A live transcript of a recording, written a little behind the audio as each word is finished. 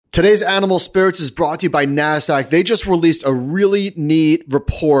Today's Animal Spirits is brought to you by NASDAQ. They just released a really neat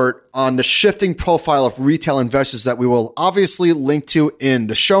report on the shifting profile of retail investors that we will obviously link to in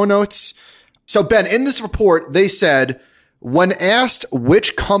the show notes. So Ben, in this report, they said, when asked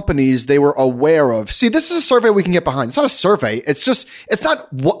which companies they were aware of, see, this is a survey we can get behind. It's not a survey. It's not,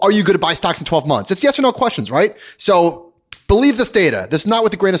 are you going to buy stocks in 12 months? It's yes or no questions, right? So believe this data. This is not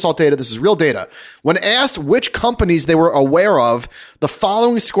with the grain of salt data. This is real data. When asked which companies they were aware of, the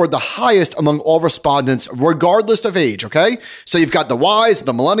following scored the highest among all respondents, regardless of age, okay? So you've got the Ys,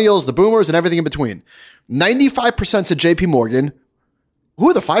 the millennials, the boomers, and everything in between. 95% said JP Morgan. Who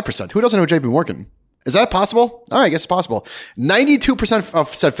are the 5%? Who doesn't know JP Morgan? Is that possible? All right, I guess it's possible.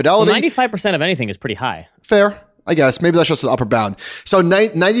 92% said Fidelity. Well, 95% of anything is pretty high. Fair, I guess. Maybe that's just the upper bound. So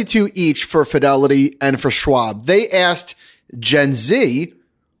 92 each for Fidelity and for Schwab. They asked Gen Z,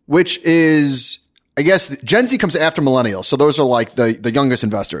 which is, I guess, Gen Z comes after millennials. So those are like the youngest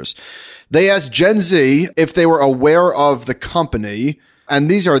investors. They asked Gen Z if they were aware of the company,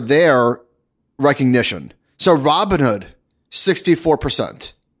 and these are their recognition. So Robinhood,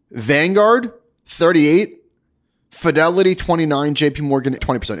 64%. Vanguard, 38%. Fidelity, 29%. JP Morgan,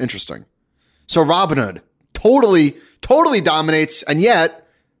 20%. Interesting. So Robinhood totally dominates, and yet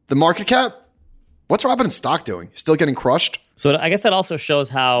the market cap, what's Robinhood stock doing? Still getting crushed? So I guess that also shows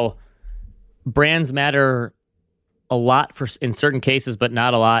how brands matter a lot in certain cases, but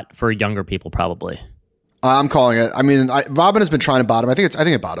not a lot for younger people, probably. I'm calling it. I mean, Robinhood's been trying to bottom. I think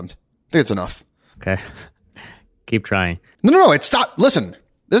it bottomed. I think it's enough. Okay. Keep trying. No. It's not. Listen,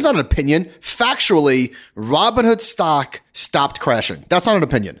 this is not an opinion. Factually, Robinhood stock stopped crashing. That's not an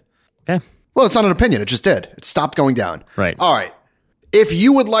opinion. Okay. Well, it's not an opinion. It just did. It stopped going down. Right. All right. If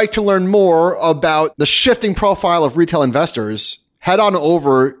you would like to learn more about the shifting profile of retail investors, head on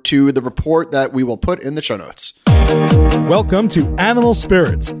over to the report that we will put in the show notes. Welcome to Animal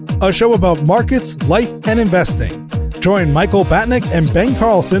Spirits, a show about markets, life, and investing. Join Michael Batnick and Ben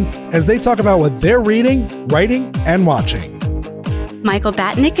Carlson as they talk about what they're reading, writing, and watching. Michael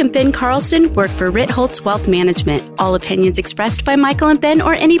Batnick and Ben Carlson work for Ritholtz Wealth Management. All opinions expressed by Michael and Ben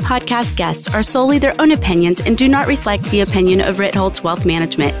or any podcast guests are solely their own opinions and do not reflect the opinion of Ritholtz Wealth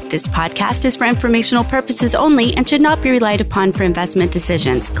Management. This podcast is for informational purposes only and should not be relied upon for investment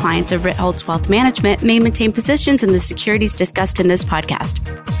decisions. Clients of Ritholtz Wealth Management may maintain positions in the securities discussed in this podcast.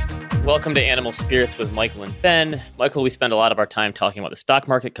 Welcome to Animal Spirits with Michael and Ben. Michael, we spend a lot of our time talking about the stock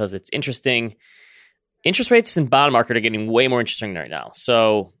market because it's interesting. Interest rates in bond market are getting way more interesting right now.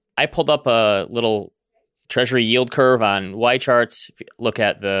 So I pulled up a little treasury yield curve on Y charts. If you look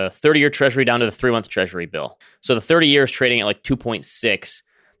at the 30-year treasury down to the 3-month treasury bill. So the 30-year is trading at like 2.6.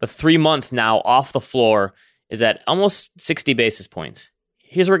 The 3-month now off the floor is at almost 60 basis points.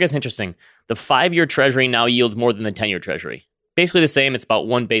 Here's where it gets interesting. The 5-year treasury now yields more than the 10-year treasury. Basically the same. It's about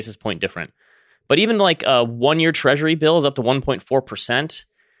 1 basis point different. But even like a 1-year treasury bill is up to 1.4%.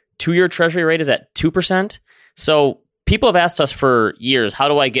 2-year treasury rate is at 2%. So people have asked us for years, how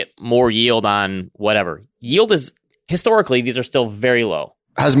do I get more yield on whatever? Yield is, historically, these are still very low.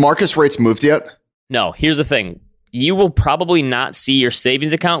 Has Marcus rates moved yet? No, here's the thing. You will probably not see your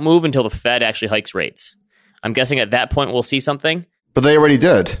savings account move until the Fed actually hikes rates. I'm guessing at that point we'll see something. But they already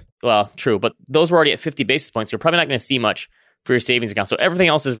did. Well, true. But those were already at 50 basis points. You're probably not going to see much for your savings account. So everything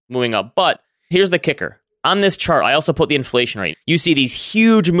else is moving up. But here's the kicker. On this chart, I also put the inflation rate. You see these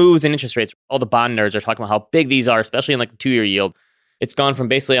huge moves in interest rates. All the bond nerds are talking about how big these are, especially in like the 2-year yield. It's gone from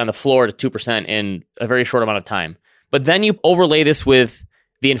basically on the floor to 2% in a very short amount of time. But then you overlay this with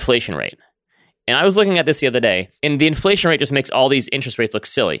the inflation rate. And I was looking at this the other day, and the inflation rate just makes all these interest rates look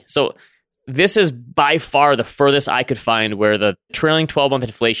silly. So this is by far the furthest I could find where the trailing 12-month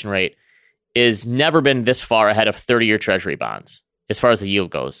inflation rate is never been this far ahead of 30-year treasury bonds as far as the yield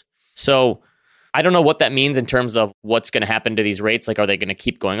goes. So I don't know what that means in terms of what's going to happen to these rates. Like, are they going to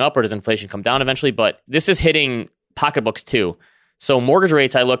keep going up or does inflation come down eventually? But this is hitting pocketbooks too. So mortgage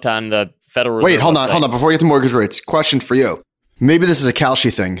rates, I looked on the Federal Reserve. Wait, hold website. on. Before we get to mortgage rates, question for you. Maybe this is a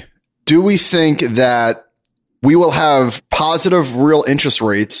Kalshi thing. Do we think that we will have positive real interest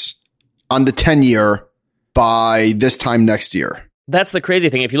rates on the 10-year by this time next year? That's the crazy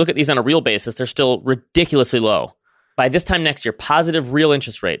thing. If you look at these on a real basis, they're still ridiculously low. By this time next year, positive real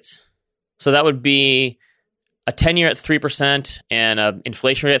interest rates. So that would be a 10-year at 3% and an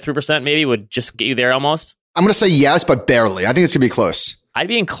inflation rate at 3% maybe would just get you there almost. I'm going to say yes, but barely. I think it's going to be close. I'd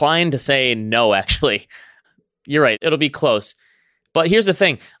be inclined to say no, actually. You're right. It'll be close. But here's the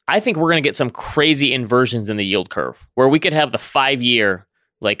thing. I think we're going to get some crazy inversions in the yield curve where we could have the 5-year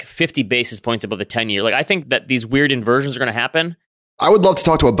like 50 basis points above the 10-year. Like, I think that these weird inversions are going to happen. I would love to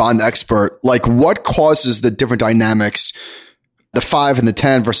talk to a bond expert. Like, what causes the different dynamics the 5 and the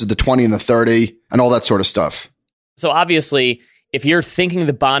 10 versus the 20 and the 30 and all that sort of stuff. So obviously, if you're thinking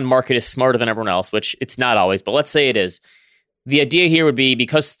the bond market is smarter than everyone else, which it's not always, but let's say it is, the idea here would be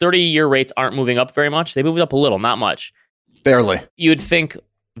because 30-year rates aren't moving up very much, they moved up a little, not much. Barely. You'd think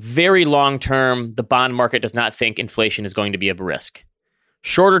very long term, the bond market does not think inflation is going to be a risk.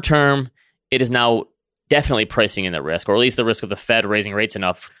 Shorter term, it is now definitely pricing in the risk, or at least the risk of the Fed raising rates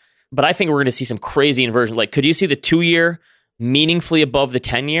enough. But I think we're going to see some crazy inversion. Like, could you see the 2-year meaningfully above the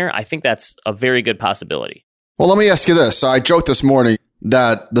 10-year? I think that's a very good possibility. Well, let me ask you this. So I joked this morning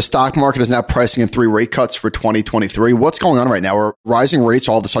that the stock market is now pricing in 3 rate cuts for 2023. What's going on right now? Are rising rates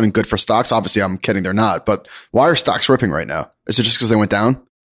all of a sudden good for stocks? Obviously, I'm kidding, they're not. But why are stocks ripping right now? Is it just because they went down?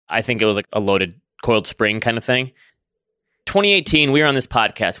 I think it was like a loaded coiled spring kind of thing. 2018, we were on this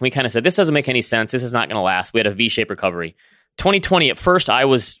podcast, and we kind of said, this doesn't make any sense. This is not going to last. We had a V-shaped recovery. 2020, at first, I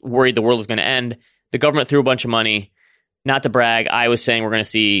was worried the world was going to end. The government threw a bunch of money. Not to brag, I was saying we're going to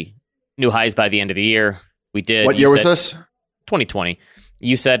see new highs by the end of the year. We did. What year was this? 2020.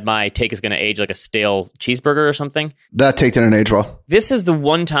 You said my take is going to age like a stale cheeseburger or something. That take didn't age well. This is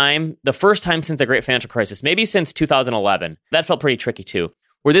the first time since the great financial crisis, maybe since 2011. That felt pretty tricky too,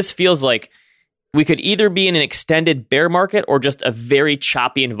 where this feels like we could either be in an extended bear market or just a very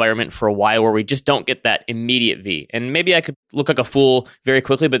choppy environment for a while where we just don't get that immediate V. And maybe I could look like a fool very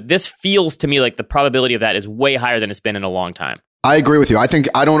quickly, but this feels to me like the probability of that is way higher than it's been in a long time. I agree with you. I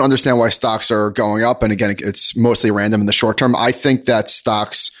don't understand why stocks are going up. And again, it's mostly random in the short term. I think that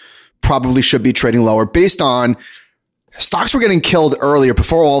stocks probably should be trading lower based on stocks were getting killed earlier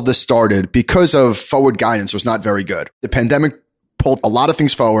before all of this started because of forward guidance was not very good. The pandemic pulled a lot of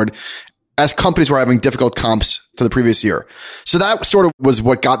things forward as companies were having difficult comps for the previous year. So that sort of was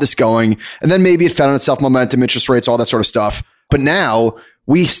what got this going. And then maybe it fed on itself, momentum, interest rates, all that sort of stuff. But now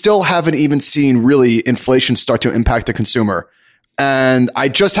we still haven't even seen really inflation start to impact the consumer. And I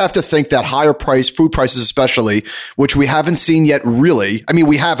just have to think that higher price, food prices especially, which we haven't seen yet really. I mean,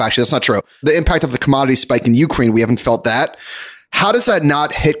 we have actually, that's not true. The impact of the commodity spike in Ukraine, we haven't felt that. How does that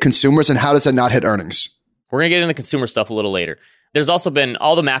not hit consumers and how does that not hit earnings? We're going to get into consumer stuff a little later. There's also been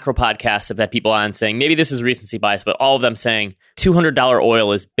all the macro podcasts have had people on saying, maybe this is recency bias, but all of them saying $200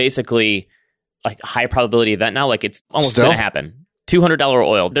 oil is basically a high probability event now. Like it's almost going to happen. $200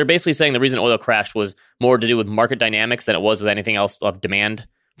 oil. They're basically saying the reason oil crashed was more to do with market dynamics than it was with anything else of demand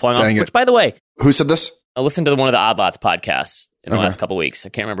falling off. Which, by the way, who said this? I listened to one of the Odd Lots podcasts in the last couple of weeks. I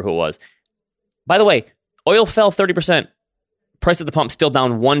can't remember who it was. By the way, oil fell 30%. Price at the pump still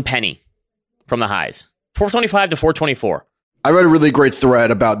down 1 penny from the highs. $4.25 to $4.24. I read a really great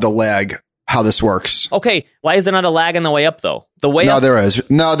thread about the lag, how this works. Okay, why is there not a lag on the way up though? The way up? There is.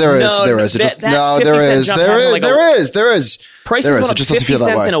 There is. Prices went up 50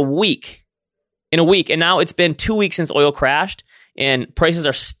 cents in a week. And now it's been 2 weeks since oil crashed, and prices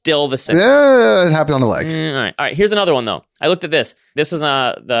are still the same. Yeah, it happened on a leg. All right. Here's another one though. I looked at this. This was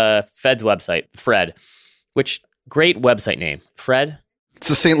on the Fed's website, Fred, which great website name, Fred. It's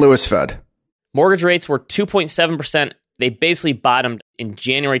the St. Louis Fed. Mortgage rates were 2.7%. They basically bottomed in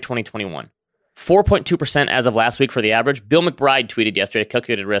January 2021. 4.2% as of last week for the average. Bill McBride tweeted yesterday,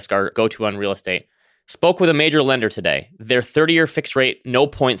 Calculated Risk, our go-to on real estate, spoke with a major lender today. Their 30-year fixed rate, no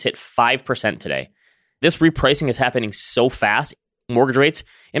points, hit 5% today. This repricing is happening so fast, mortgage rates.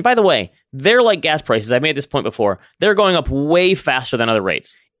 And by the way, they're like gas prices. I've made this point before. They're going up way faster than other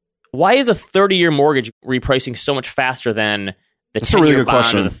rates. Why is a 30-year mortgage repricing so much faster than the 10-year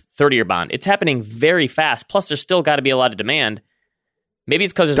bond or the 30-year bond? It's happening very fast. Plus, there's still got to be a lot of demand. Maybe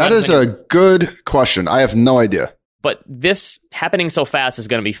it's because there's that is a good question. I have no idea. But this happening so fast is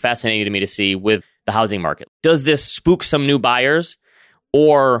going to be fascinating to me to see with the housing market. Does this spook some new buyers,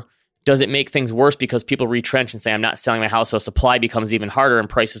 or does it make things worse because people retrench and say, I'm not selling my house, so supply becomes even harder and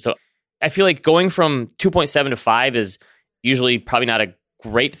prices? So I feel like going from 2.7 to 5 is usually probably not a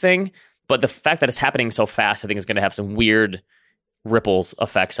great thing, but the fact that it's happening so fast, I think is going to have some weird ripples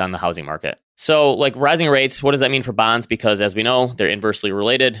effects on the housing market. So like rising rates, what does that mean for bonds? Because as we know, they're inversely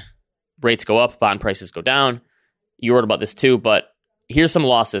related. Rates go up, bond prices go down. You wrote about this too, but here's some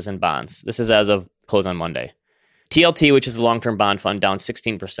losses in bonds. This is as of close on Monday. TLT, which is a long-term bond fund, down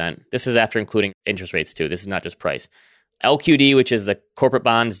 16%. This is after including interest rates too. This is not just price. LQD, which is the corporate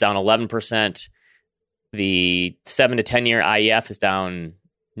bond, is down 11%. The 7 to 10 year IEF is down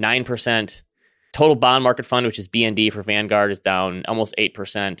 9%. Total bond market fund, which is BND for Vanguard, is down almost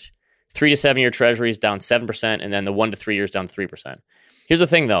 8%. 3 to 7 year treasury is down 7%. And then the 1 to 3 years down 3%. Here's the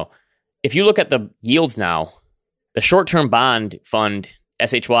thing though. If you look at the yields now, the short-term bond fund,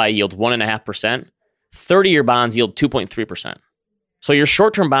 SHY, yields 1.5%. 30-year bonds yield 2.3%. So your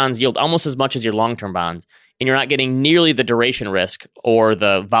short-term bonds yield almost as much as your long-term bonds. and you're not getting nearly the duration risk or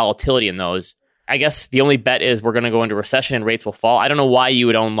the volatility in those, I guess the only bet is we're going to go into recession and rates will fall. I don't know why you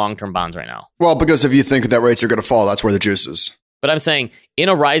would own long-term bonds right now. Well, because if you think that rates are going to fall, that's where the juice is. But I'm saying in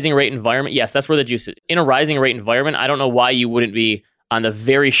a rising rate environment, yes, that's where the juice is. In a rising rate environment, I don't know why you wouldn't be on the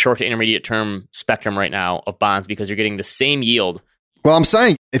very short to intermediate term spectrum right now of bonds because you're getting the same yield. Well, I'm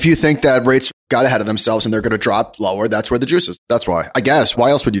saying if you think that rates got ahead of themselves and they're going to drop lower, that's where the juice is. That's why. I guess.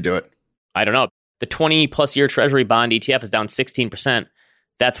 Why else would you do it? I don't know. The 20-plus year Treasury bond ETF is down 16%.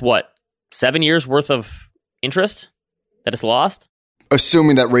 That's what? 7 years worth of interest that is lost?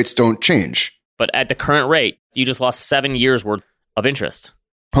 Assuming that rates don't change. But at the current rate, you just lost 7 years worth of interest.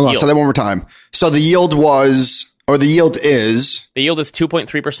 Hold on, say that one more time. So the yield was, or the yield is? The yield is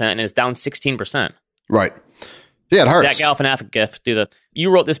 2.3% and it's down 16%. Right. Yeah, it hurts. Zach Galifianakis, you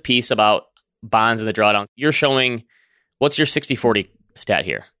wrote this piece about bonds and the drawdown. You're showing, what's your 60-40 stat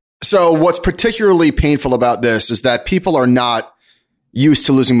here? So what's particularly painful about this is that people are not used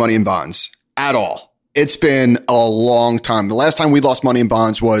to losing money in bonds at all. It's been a long time. The last time we lost money in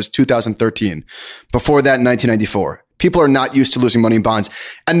bonds was 2013. Before that, 1994. People are not used to losing money in bonds.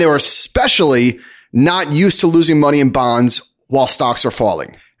 And they're especially not used to losing money in bonds while stocks are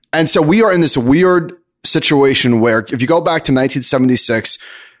falling. And so we are in this weird situation where if you go back to 1976,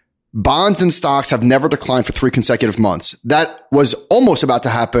 bonds and stocks have never declined for 3 consecutive months. That was almost about to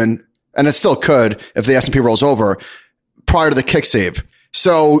happen, and it still could if the S&P rolls over, prior to the kick save.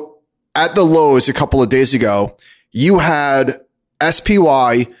 So at the lows a couple of days ago, you had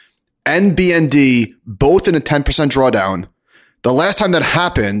SPY and BND both in a 10% drawdown. The last time that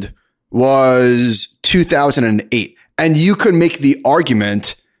happened was 2008. And you could make the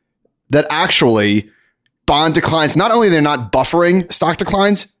argument that actually bond declines, not only they're not buffering stock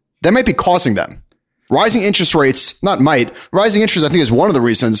declines, they might be causing them. Rising interest rates, rising interest I think is one of the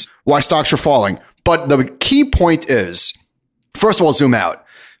reasons why stocks are falling. But the key point is, first of all, zoom out.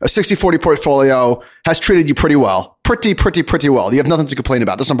 A 60-40 portfolio has treated you pretty well. Pretty well. You have nothing to complain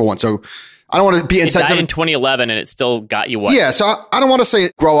about. That's number one. So I don't want to be insensitive. It died in 2011 and it still got you what? Yeah, so I don't want to say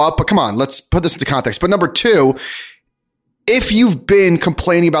grow up, but come on, let's put this into context. But number two, if you've been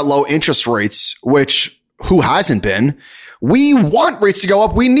complaining about low interest rates, which who hasn't been, we want rates to go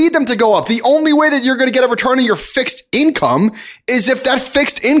up. We need them to go up. The only way that you're going to get a return on your fixed income is if that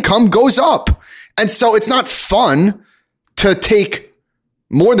fixed income goes up. And so it's not fun to take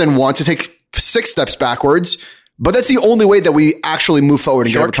more than one, to take 6 steps backwards, but that's the only way that we actually move forward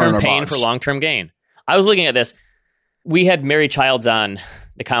and get a return on our bonds. Short-term pain for long-term gain. I was looking at this. We had Mary Childs on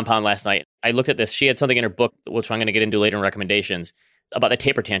the compound last night. I looked at this. She had something in her book, which I'm going to get into later in recommendations, about the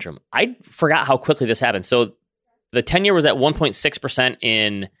taper tantrum. I forgot how quickly this happened. So the 10-year was at 1.6%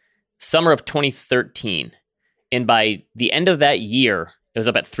 in summer of 2013. And by the end of that year, it was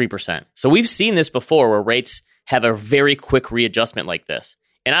up at 3%. So we've seen this before where rates have a very quick readjustment like this.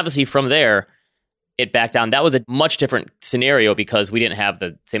 And obviously from there, it backed down. That was a much different scenario because we didn't have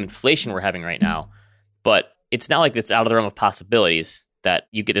the same inflation we're having right now. But it's not like it's out of the realm of possibilities that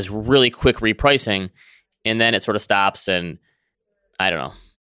you get this really quick repricing and then it sort of stops and I don't know.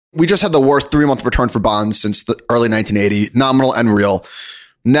 We just had the worst 3-month return for bonds since the early 1980, nominal and real.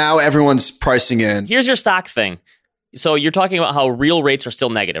 Now everyone's pricing in. Here's your stock thing. So you're talking about how real rates are still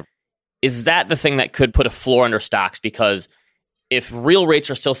negative. Is that the thing that could put a floor under stocks? Because if real rates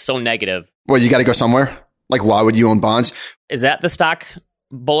are still so negative... Well, you got to go somewhere? Like, why would you own bonds? Is that the stock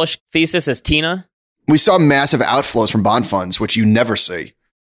bullish thesis as Tina? We saw massive outflows from bond funds, which you never see.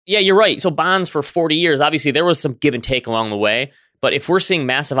 Yeah, you're right. So bonds for 40 years, obviously there was some give and take along the way. But if we're seeing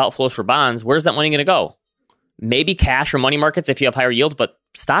massive outflows for bonds, where's that money going to go? Maybe cash or money markets if you have higher yields, but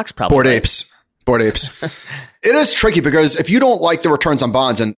stocks probably. Bored apes. It is tricky because if you don't like the returns on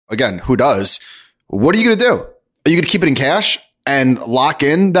bonds, and again, who does? What are you going to do? Are you going to keep it in cash and lock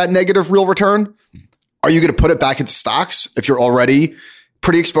in that negative real return? Are you going to put it back into stocks if you're already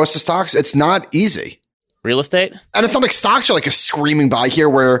pretty exposed to stocks? It's not easy. Real estate? And it's not like stocks are like a screaming buy here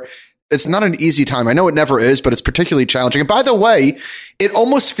where it's not an easy time. I know it never is, but it's particularly challenging. And by the way, it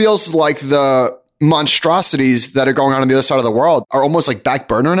almost feels like the monstrosities that are going on the other side of the world are almost like back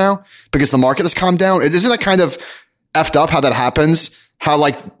burner now because the market has calmed down. Isn't that kind of effed up how that happens? How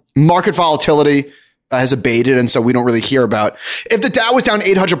like market volatility has abated, and so we don't really hear about. If the Dow was down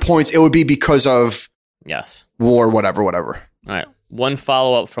 800 points, it would be because of war, whatever. All right. One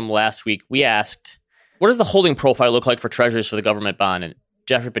follow-up from last week. We asked, what does the holding profile look like for treasuries for the government bond? And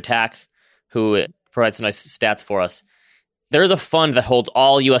Jeffrey Patak, who provides some nice stats for us, there is a fund that holds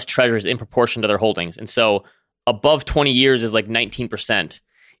all U.S. treasuries in proportion to their holdings. And so above 20 years is like 19%.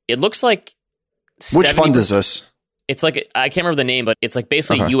 It looks like... Which fund is this? It's like, I can't remember the name, but it's like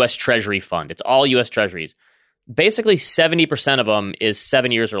basically U.S. Treasury fund. It's all U.S. Treasuries. basically 70% of them is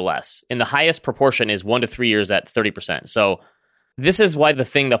 7 years or less. And the highest proportion is 1 to 3 years at 30%. So this is why the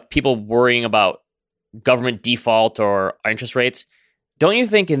thing that people worrying about government default or interest rates, don't you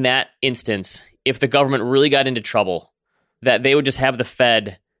think in that instance, if the government really got into trouble, that they would just have the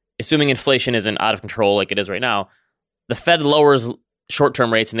Fed, assuming inflation isn't out of control like it is right now, the Fed lowers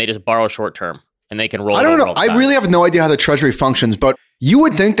short-term rates and they just borrow short-term and they can roll I it don't over know. all the I time. really have no idea how the Treasury functions, but you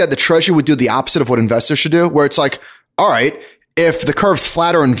would think that the Treasury would do the opposite of what investors should do, where it's like, all right, if the curve's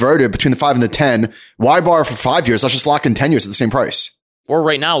flat or inverted between the 5 and the 10, why borrow for 5 years? Let's just lock in 10 years at the same price. Or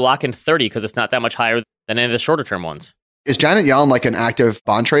right now, lock in 30 because it's not that much higher than any of the shorter-term ones. Is Janet Yellen like an active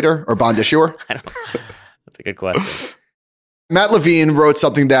bond trader or bond issuer? I don't know. That's a good question. Matt Levine wrote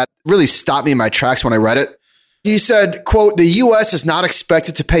something that really stopped me in my tracks when I read it. He said, quote, the U.S. is not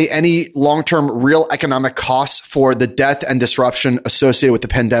expected to pay any long-term real economic costs for the death and disruption associated with the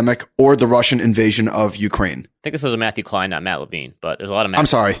pandemic or the Russian invasion of Ukraine. I think this was a Matthew Klein, not Matt Levine, but there's a lot of Matt I'm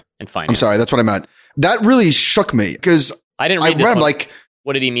sorry. in finance. I'm sorry. That's what I meant. That really shook me because I didn't I read this read one. like,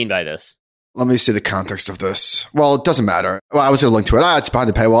 What did he mean by this? let me see the context of this. Well, it doesn't matter. Well, I was going to link to it. It's behind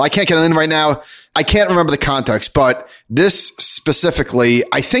the paywall. I can't get it in right now. I can't remember the context, but this specifically,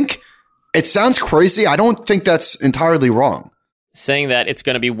 I think it sounds crazy. I don't think that's entirely wrong. Saying that it's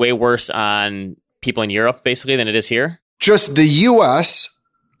going to be way worse on people in Europe, basically, than it is here? Just the U.S.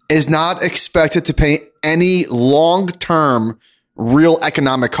 is not expected to pay any long-term real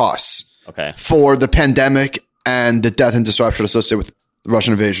economic costs for the pandemic and the death and disruption associated with the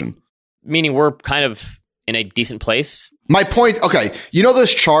Russian invasion. Meaning we're kind of in a decent place? My point, okay, you know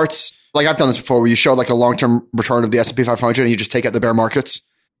those charts, like I've done this before, where you show like a long-term return of the S&P 500 and you just take out the bear markets?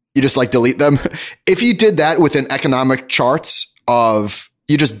 You just like delete them. If you did that with an economic charts of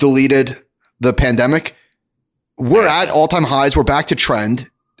you just deleted the pandemic, we're at all-time highs. We're back to trend.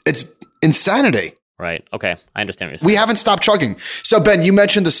 It's insanity. Right. Okay. I understand what you're saying. We haven't stopped chugging. So Ben, you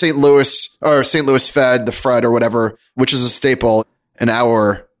mentioned the St. Louis Fed, the Fred or whatever, which is a staple in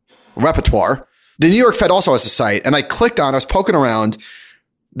our repertoire. The New York Fed also has a site, and I clicked on, I was poking around.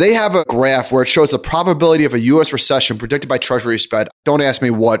 They have a graph where it shows the probability of a U.S. recession predicted by Treasury Fed. Don't ask me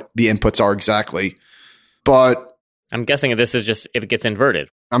what the inputs are exactly, but I'm guessing this is just if it gets inverted.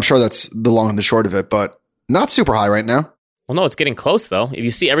 I'm sure that's the long and the short of it, but not super high right now. Well, no, it's getting close, though. If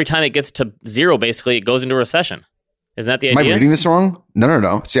you see every time it gets to zero, basically, it goes into a recession. Isn't that the idea? Am I reading this wrong?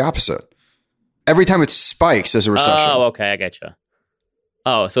 No. It's the opposite. Every time it spikes, there's a recession. Oh, okay. I getcha.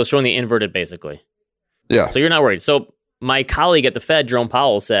 Oh, so it's showing the inverted, basically. Yeah. So you're not worried. So my colleague at the Fed, Jerome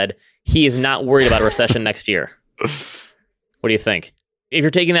Powell, said he is not worried about a recession next year. What do you think? If you're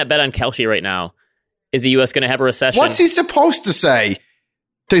taking that bet on Kelce right now, is the U.S. going to have a recession? What's he supposed to say?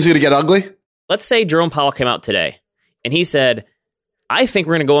 Things are going to get ugly? Let's say Jerome Powell came out today and he said, I think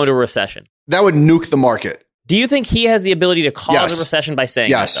we're going to go into a recession. That would nuke the market. Do you think he has the ability to cause a recession by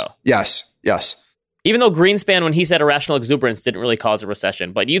saying that, though? Yes. Even though Greenspan, when he said irrational exuberance, didn't really cause a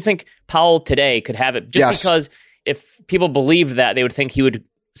recession. But do you think Powell today could have it just because if people believed that, they would think he would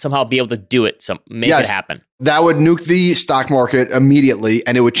somehow be able to do it, make it happen? That would nuke the stock market immediately,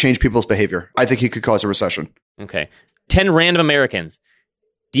 and it would change people's behavior. I think he could cause a recession. Okay. 10 random Americans.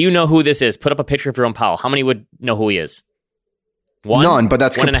 Do you know who this is? Put up a picture of Jerome Powell. How many would know who he is? One? None, but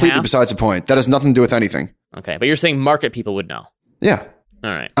that's One completely besides the point. That has nothing to do with anything. Okay, but you're saying market people would know. Yeah. All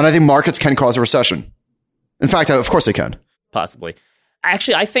right. And I think markets can cause a recession. In fact, of course they can. Possibly.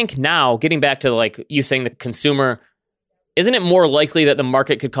 Actually, I think now, getting back to like you saying the consumer, isn't it more likely that the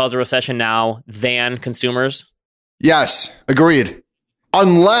market could cause a recession now than consumers? Yes, agreed.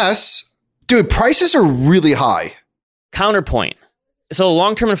 Unless, dude, prices are really high. Counterpoint. So the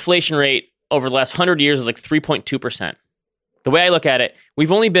long-term inflation rate over the last 100 years is like 3.2%. The way I look at it,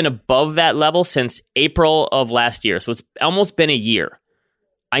 we've only been above that level since April of last year. So it's almost been a year.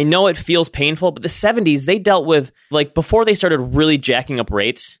 I know it feels painful, but the 70s, they dealt with, like, before they started really jacking up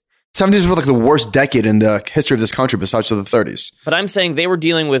rates. 70s were like the worst decade in the history of this country besides the 30s. But I'm saying they were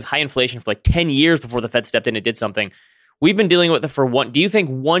dealing with high inflation for like 10 years before the Fed stepped in and did something. We've been dealing with it for one. Do you think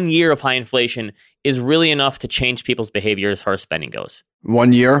 1 year of high inflation is really enough to change people's behavior as far as spending goes?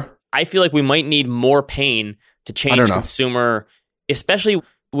 1 year? I feel like we might need more pain to change consumer, especially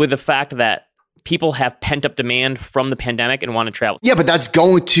with the fact that people have pent-up demand from the pandemic and want to travel. Yeah, but that's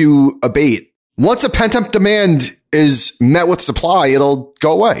going to abate. Once a pent-up demand is met with supply, it'll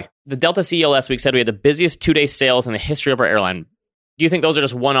go away. The Delta CEO last week said we had the busiest 2-day sales in the history of our airline. Do you think those are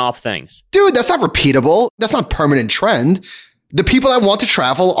just one-off things? Dude, that's not repeatable. That's not a permanent trend. The people that want to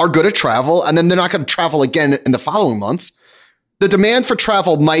travel are good at travel, and then they're not going to travel again in the following month. The demand for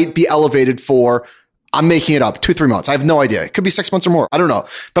travel might be elevated for I'm making it up 2-3 months. I have no idea. It could be 6 months or more. I don't know.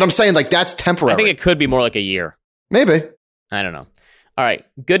 But I'm saying like that's temporary. I think it could be more like a year. Maybe. I don't know. All right.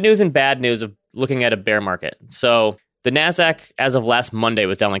 Good news and bad news of looking at a bear market. So the NASDAQ as of last Monday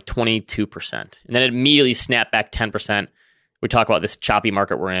was down like 22%. And then it immediately snapped back 10%. We talk about this choppy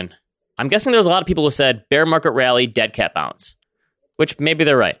market we're in. I'm guessing there's a lot of people who said bear market rally, dead cat bounce, which maybe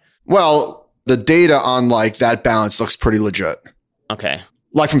they're right. Well, the data on like that bounce looks pretty legit. Okay.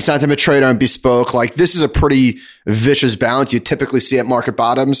 Like from Sentiment Trader and Bespoke, like this is a pretty vicious bounce you typically see at market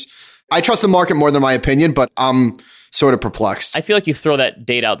bottoms. I trust the market more than my opinion, but I'm sort of perplexed. I feel like you throw that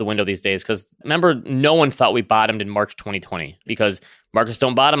data out the window these days because remember, no one thought we bottomed in March 2020 because markets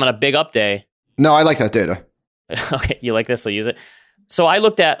don't bottom on a big up day. No, I like that data. Okay, you like this, so use it. So I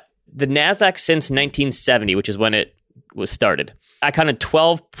looked at the NASDAQ since 1970, which is when it was started. I counted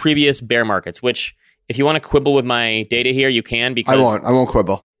 12 previous bear markets, which if you want to quibble with my data here, you can because I won't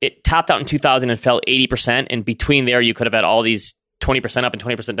quibble. It topped out in 2000 and fell 80%. And between there, you could have had all these 20% up and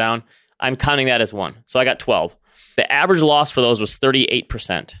 20% down. I'm counting that as one. So I got 12. The average loss for those was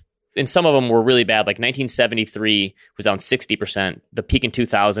 38%. And some of them were really bad. Like 1973 was down 60%. The peak in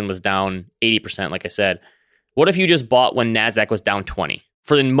 2000 was down 80%, like I said. What if you just bought when NASDAQ was down 20?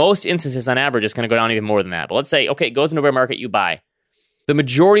 For in most instances, on average, it's going to go down even more than that. But let's say, okay, it goes into a bear market, you buy. The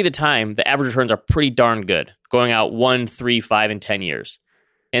majority of the time, the average returns are pretty darn good, going out 1, 3, 5, and 10 years.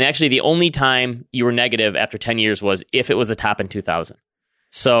 And actually, the only time you were negative after 10 years was if it was the top in 2000.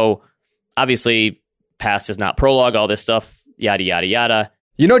 So, obviously, past is not prologue, all this stuff, yada, yada, yada.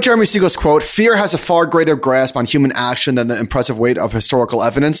 You know Jeremy Siegel's quote, fear has a far greater grasp on human action than the impressive weight of historical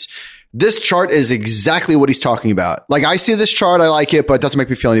evidence. This chart is exactly what he's talking about. Like, I see this chart, I like it, but it doesn't make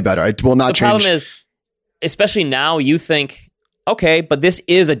me feel any better. It will not change. The problem is, especially now, you think, okay, but this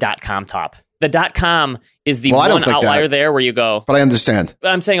is a .com top. The .com is the one outlier there where you go. But I understand.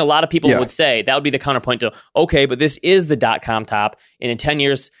 But I'm saying a lot of people would say that would be the counterpoint to, okay, but this is the .com top. And in 10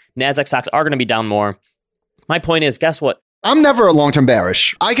 years, NASDAQ stocks are going to be down more. My point is, guess what? I'm never a long-term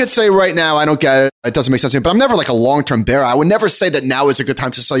bearish. I could say right now, I don't get it. It doesn't make sense to me, but I'm never like a long-term bear. I would never say that now is a good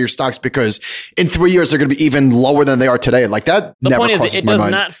time to sell your stocks because in 3 years, they're going to be even lower than they are today. Like that the never point crosses is, it my does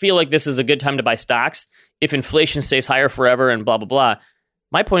mind. not feel like this is a good time to buy stocks if inflation stays higher forever and blah, blah, blah.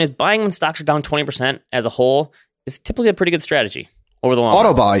 My point is buying when stocks are down 20% as a whole is typically a pretty good strategy over the long Auto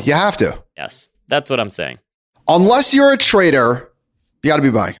run. buy, you have to. Yes, that's what I'm saying. Unless you're a trader, you got to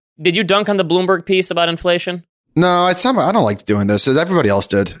be buying. Did you dunk on the Bloomberg piece about inflation? No, it's not. I don't like doing this. Everybody else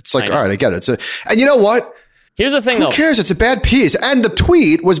did. It's like, all right, I get it. And you know what? Here's the thing, Who cares? It's a bad piece. And the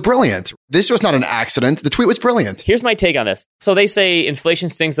tweet was brilliant. This was not an accident. The tweet was brilliant. Here's my take on this. So they say inflation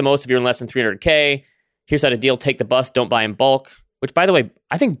stings the most if you're in less than 300K. Here's how to deal. Take the bus. Don't buy in bulk. Which, by the way,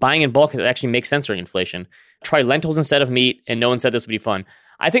 I think buying in bulk actually makes sense during inflation. Try lentils instead of meat, and no one said this would be fun.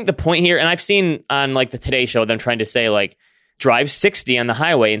 I think the point here, and I've seen on like the Today Show, them trying to say like, drive 60 on the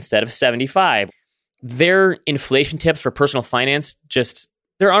highway instead of 75. Their inflation tips for personal finance,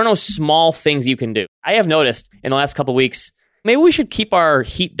 there are no small things you can do. I have noticed in the last couple of weeks, maybe we should keep our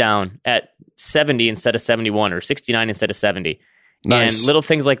heat down at 70 instead of 71 or 69 instead of 70. Nice. And little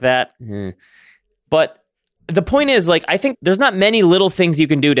things like that. But the point is, like, I think there's not many little things you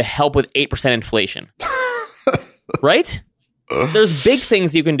can do to help with 8% inflation. Right? There's big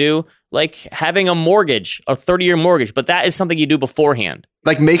things you can do, like having a mortgage, a 30-year mortgage, but that is something you do beforehand.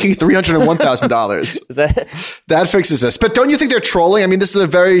 Like making $301,000. That fixes this. But don't you think they're trolling? I mean, this is a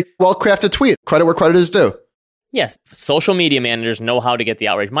very well-crafted tweet. Credit where credit is due. Yes, social media managers know how to get the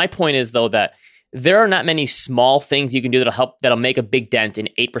outrage. My point is, though, that there are not many small things you can do that'll make a big dent in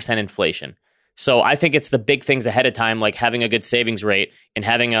 8% inflation. So I think it's the big things ahead of time, like having a good savings rate and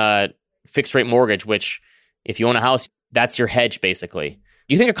having a fixed rate mortgage, which if you own a house, that's your hedge, basically.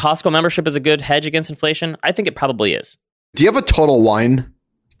 Do you think a Costco membership is a good hedge against inflation? I think it probably is. Do you have a Total Wine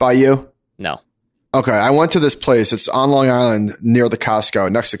by you? No. Okay, I went to this place. It's on Long Island near the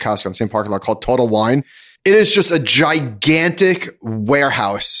Costco, next to Costco in the same parking lot, called Total Wine. It is just a gigantic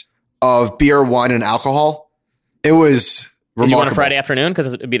warehouse of beer, wine, and alcohol. It was remarkable. Did you want a Friday afternoon?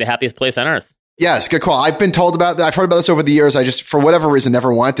 Because it would be the happiest place on earth. Yes, good call. I've been told about that. I've heard about this over the years. I just, for whatever reason,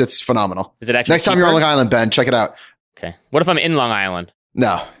 never went. It's phenomenal. Is it actually Next time you're on Long Island, Ben, check it out. Okay. What if I'm in Long Island?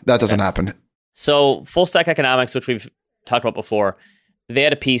 No, that doesn't happen. So Full Stack Economics, which we've talked about before, they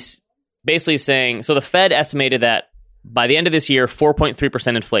had a piece basically saying, so the Fed estimated that by the end of this year,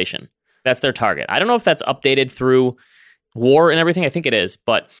 4.3% inflation. That's their target. I don't know if that's updated through war and everything. I think it is.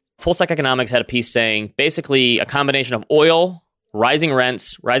 But Full Stack Economics had a piece saying basically a combination of oil, rising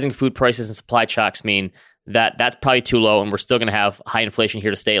rents, rising food prices, and supply shocks mean that that's probably too low, and we're still going to have high inflation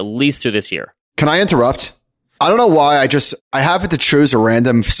here to stay at least through this year. Can I interrupt? I don't know why. I happened to choose a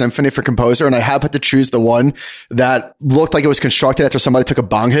random symphony for composer, and I happened to choose the one that looked like it was constructed after somebody took a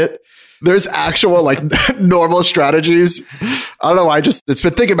bong hit. There's actual like normal strategies. I don't know. It's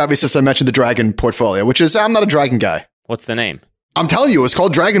been thinking about me since I mentioned the Dragon portfolio, which is, I'm not a Dragon guy. What's the name? I'm telling you, it's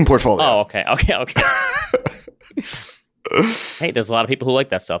called Dragon Portfolio. Oh, okay. Hey, there's a lot of people who like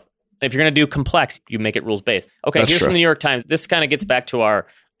that stuff. If you're going to do complex, you make it rules-based. Okay, That's here's true. from the New York Times. This kind of gets back to our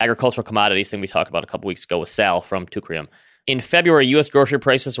agricultural commodities thing we talked about a couple weeks ago with Sal from Tukrium. In February, U.S. grocery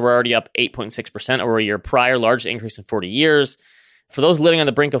prices were already up 8.6% over a year prior, largest increase in 40 years. For those living on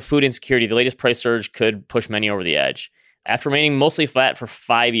the brink of food insecurity, the latest price surge could push many over the edge. After remaining mostly flat for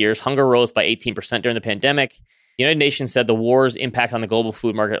 5 years, hunger rose by 18% during the pandemic. The United Nations said the war's impact on the global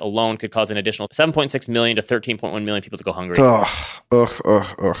food market alone could cause an additional 7.6 million to 13.1 million people to go hungry. Ugh.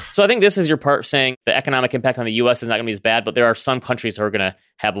 So I think this is your part saying the economic impact on the U.S. is not going to be as bad, but there are some countries who are going to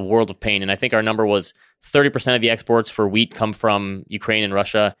have a world of pain. And I think our number was 30% of the exports for wheat come from Ukraine and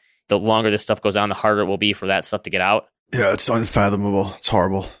Russia. The longer this stuff goes on, the harder it will be for that stuff to get out. Yeah, it's unfathomable. It's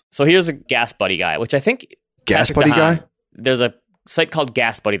horrible. So here's a Gas Buddy guy, which I think... Gas Patrick Buddy DeHaan, guy? There's a site called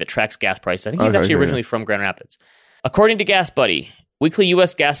Gas Buddy that tracks gas prices. I think he's Okay, actually yeah. originally from Grand Rapids. According to Gas Buddy, weekly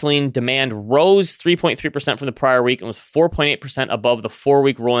U.S. gasoline demand rose 3.3% from the prior week and was 4.8% above the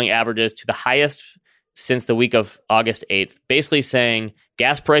 4-week rolling averages to the highest since the week of August 8th, basically saying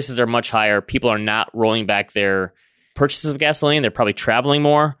gas prices are much higher. People are not rolling back their purchases of gasoline. They're probably traveling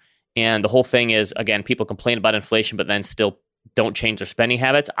more. And the whole thing is, again, people complain about inflation, but then still don't change their spending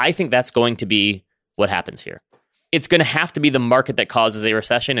habits. I think that's going to be what happens here. It's going to have to be the market that causes a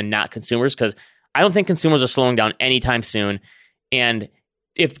recession and not consumers, because I don't think consumers are slowing down anytime soon. And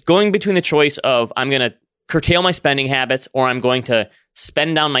if going between the choice of I'm going to curtail my spending habits or I'm going to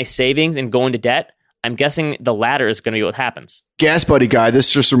spend down my savings and go into debt, I'm guessing the latter is going to be what happens. Gas Buddy guy,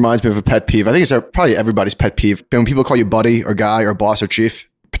 this just reminds me of a pet peeve. I think it's probably everybody's pet peeve. When people call you buddy or guy or boss or chief,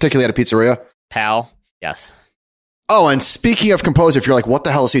 particularly at a pizzeria. Pal, yes. Oh, and speaking of Composer, if you're like, what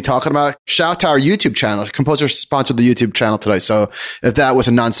the hell is he talking about? Shout out to our YouTube channel. Composer sponsored the YouTube channel today. So if that was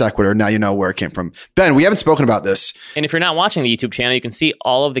a non sequitur, now you know where it came from. Ben, we haven't spoken about this. And if you're not watching the YouTube channel, you can see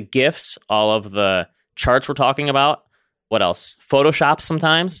all of the GIFs, all of the charts we're talking about. What else? Photoshop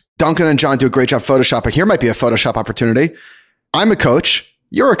sometimes. Duncan and John do a great job photoshopping. Here might be a Photoshop opportunity. I'm a coach.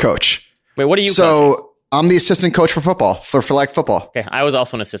 You're a coach. Wait, what are you coaching? So I'm the assistant coach for football, for flag football. Okay, I was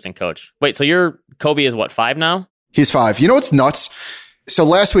also an assistant coach. Wait, so your Kobe is what, 5 now? He's 5. You know what's nuts? So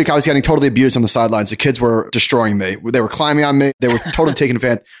last week I was getting totally abused on the sidelines. The kids were destroying me. They were climbing on me. They were totally taking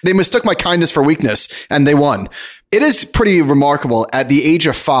advantage. They mistook my kindness for weakness and they won. It is pretty remarkable at the age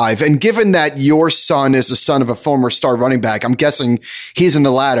of 5. And given that your son is the son of a former star running back, I'm guessing he's in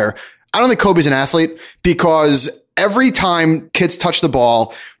the latter. I don't think Kobe's an athlete because every time kids touch the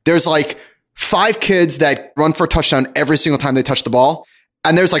ball, there's like 5 kids that run for a touchdown every single time they touch the ball.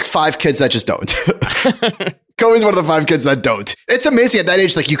 And there's like 5 kids that just don't. Kobe's one of the 5 kids that don't. It's amazing at that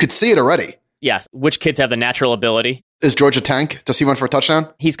age, like you could see it already. Yes. Which kids have the natural ability? Is George a tank? Does he run for a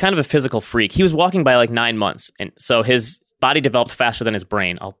touchdown? He's kind of a physical freak. He was walking by like 9 months. And so his body developed faster than his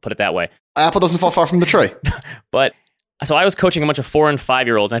brain. I'll put it that way. Apple doesn't fall far from the tree. But so I was coaching a bunch of 4 and 5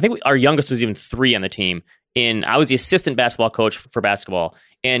 year olds. I think our youngest was even 3 on the team. And I was the assistant basketball coach for basketball.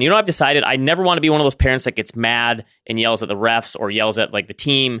 And you know, I've decided I never want to be one of those parents that gets mad and yells at the refs or yells at like the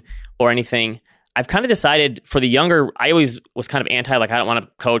team or anything. I've kind of decided for the younger, I always was kind of anti, like I don't want to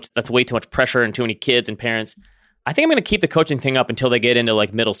coach. That's way too much pressure and too many kids and parents. I think I'm going to keep the coaching thing up until they get into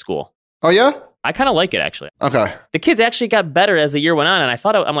like middle school. Oh, yeah? I kind of like it actually. Okay. The kids actually got better as the year went on. And I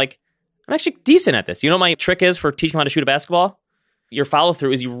thought, I'm like, I'm actually decent at this. You know what my trick is for teaching them how to shoot a basketball? Your follow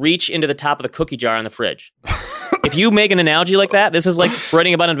through is you reach into the top of the cookie jar on the fridge. If you make an analogy like that, this is like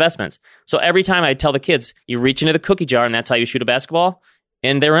writing about investments. So every time I tell the kids, you reach into the cookie jar and that's how you shoot a basketball.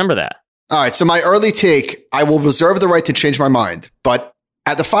 And they remember that. All right. So my early take, I will reserve the right to change my mind. But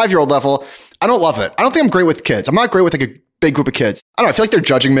at the 5-year-old level, I don't love it. I don't think I'm great with kids. I'm not great with like a big group of kids. I don't know. I feel like they're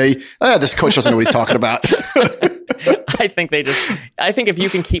judging me. This coach doesn't know what he's talking about. I think if you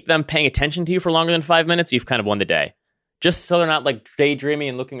can keep them paying attention to you for longer than 5 minutes, you've kind of won the day. Just so they're not like daydreaming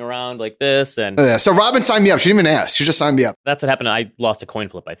and looking around like this. And Yeah. So Robin signed me up. She didn't even ask. She just signed me up. that's what happened. I lost a coin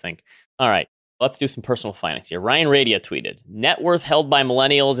flip, I think. All right. Let's do some personal finance here. Ryan Radia tweeted, net worth held by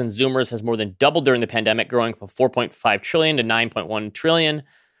millennials and Zoomers has more than doubled during the pandemic, growing from 4.5 trillion to 9.1 trillion,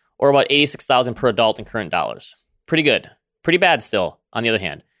 or about 86,000 per adult in current dollars. Pretty good. Pretty bad still, on the other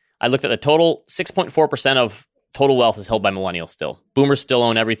hand. I looked at the total, 6.4% of total wealth is held by millennials still. Boomers still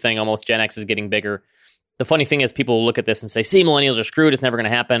own everything. Almost Gen X is getting bigger. The funny thing is people will look at this and say, see, millennials are screwed. It's never going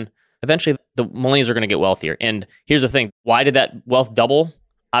to happen. Eventually, the millennials are going to get wealthier. And here's the thing. Why did that wealth double?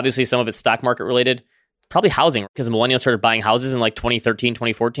 Obviously, some of it's stock market related. Probably housing, because millennials started buying houses in like 2013,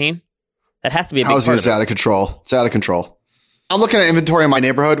 2014. That has to be a big Housing part is of it. out of control. It's out of control. I'm looking at inventory in my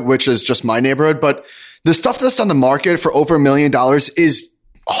neighborhood, which is just my neighborhood, but the stuff that's on the market for over $1 million is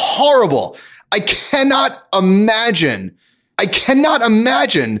horrible. I cannot imagine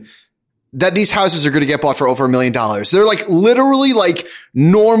that these houses are going to get bought for over $1 million. They're like literally like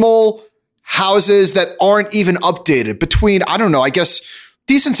normal houses that aren't even updated between, I don't know, I guess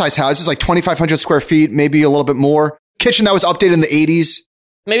decent sized houses, like 2,500 square feet, maybe a little bit more. Kitchen that was updated in the 80s.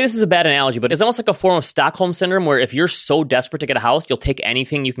 Maybe this is a bad analogy, but it's almost like a form of Stockholm syndrome where if you're so desperate to get a house, you'll take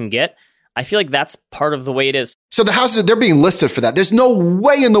anything you can get. I feel like that's part of the way it is. So the houses, they're being listed for that. There's no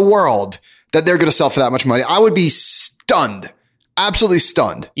way in the world that they're going to sell for that much money. I would be stunned. Absolutely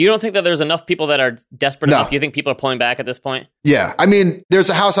stunned. You don't think that there's enough people that are desperate enough? Do you think people are pulling back at this point? Yeah. I mean, there's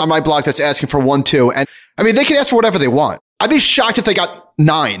a house on my block that's asking for 1.2. And I mean, they can ask for whatever they want. I'd be shocked if they got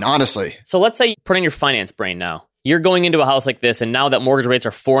 9, honestly. So let's say you put in your finance brain now. You're going into a house like this, and now that mortgage rates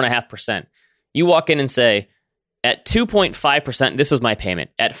are 4.5%, you walk in and say, at 2.5%, this was my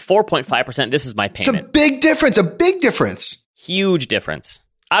payment. At 4.5%, this is my payment. It's a big difference. A big difference. Huge difference.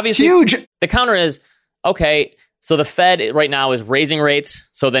 Obviously, huge. The counter is, okay, so the Fed right now is raising rates,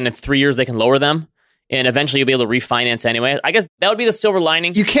 so then in 3 years they can lower them, and eventually you'll be able to refinance anyway. I guess that would be the silver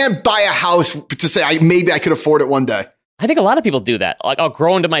lining. You can't buy a house to say, maybe I could afford it one day. I think a lot of people do that. Like, I'll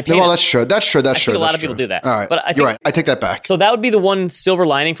grow into my payment. Well, that's true. I think a lot of people do that. All right. But You're right. I take that back. So that would be the one silver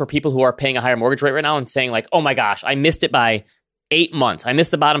lining for people who are paying a higher mortgage rate right now and saying like, oh my gosh, I missed it by 8 months. I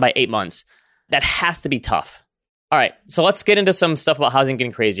missed the bottom by 8 months. That has to be tough. All right. So let's get into some stuff about housing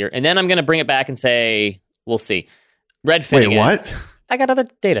getting crazier. And then I'm going to bring it back and say, we'll see. Redfin Wait, again. what? I got other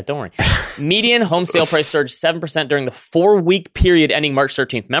data. Don't worry. Median home sale price surged 7% during the 4-week period ending March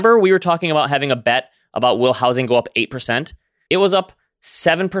 13th. Remember, we were talking about having a bet about will housing go up 8%? It was up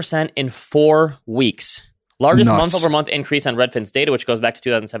 7% in 4 weeks. Largest month-over-month increase on Redfin's data, which goes back to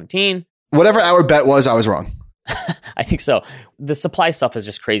 2017. Whatever our bet was, I was wrong. I think so. The supply stuff is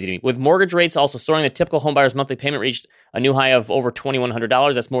just crazy to me. With mortgage rates also soaring, the typical homebuyer's monthly payment reached a new high of over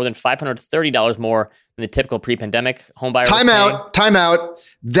 $2,100. That's more than $530 more than the typical pre-pandemic homebuyer. Time out.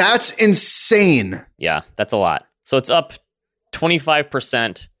 That's insane. Yeah, that's a lot. So it's up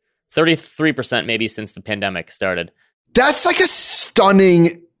 25%, 33% maybe since the pandemic started. That's like a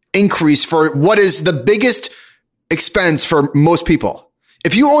stunning increase for what is the biggest expense for most people.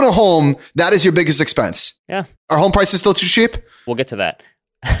 If you own a home, that is your biggest expense. Yeah. Are home prices still too cheap? We'll get to that.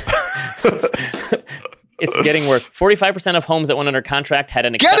 It's getting worse. 45% of homes that went under contract had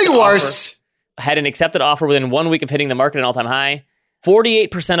an accepted offer within 1 week of hitting the market, an all-time high.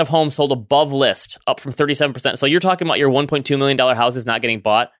 48% of homes sold above list, up from 37%. So you're talking about your $1.2 million houses not getting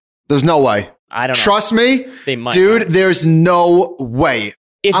bought? There's no way. I don't know. Trust me, they might dude, not. There's no way.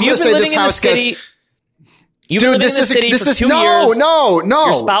 If I'm you've been living in the city, you've been living in the city for 2 years. No.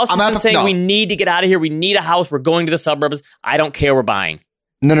 Your spouse has been saying, we need to get out of here. We need a house. We're going to the suburbs. I don't care. We're buying.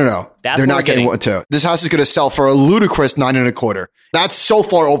 No. They're not getting one too. This house is going to sell for a ludicrous 9.25. That's so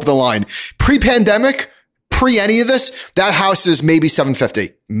far over the line. Pre-pandemic, pre any of this, that house is maybe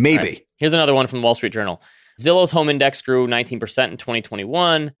 750. Maybe. Right. Here's another one from the Wall Street Journal. Zillow's home index grew 19% in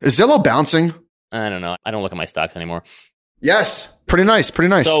 2021. Is Zillow bouncing? I don't know. I don't look at my stocks anymore. Yes. Pretty nice.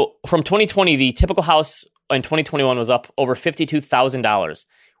 So from 2020, the typical house in 2021 was up over $52,000,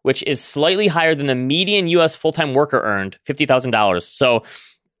 which is slightly higher than the median U.S. full-time worker earned, $50,000. So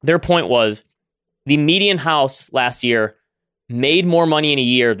their point was the median house last year made more money in a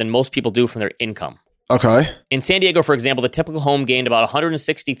year than most people do from their income. Okay. In San Diego, for example, the typical home gained about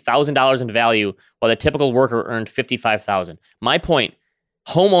 $160,000 in value, while the typical worker earned $55,000. My point,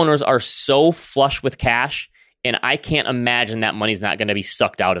 homeowners are so flush with cash, and I can't imagine that money's not going to be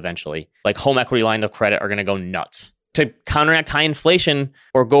sucked out eventually. Like home equity lines of credit are going to go nuts. To counteract high inflation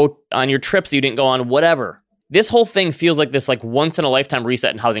or go on your trips you didn't go on, whatever. This whole thing feels like this like once in a lifetime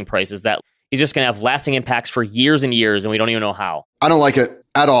reset in housing prices that is just going to have lasting impacts for years and years, and we don't even know how. I don't like it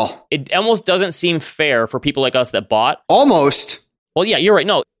at all. It almost doesn't seem fair for people like us that bought. Almost. Well, yeah, you're right.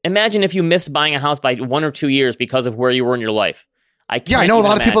 No, imagine if you missed buying a house by 1 or 2 years because of where you were in your life. I know a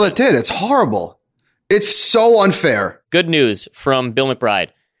lot of people that did. It's horrible. It's so unfair. Good news from Bill McBride.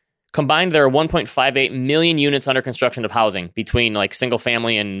 Combined, there are 1.58 million units under construction of housing between like single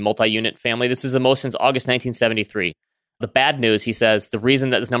family and multi-unit family. This is the most since August 1973. The bad news, he says, the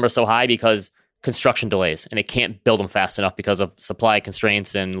reason that this number is so high because construction delays and they can't build them fast enough because of supply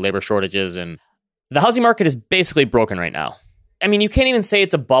constraints and labor shortages. And the housing market is basically broken right now. I mean, you can't even say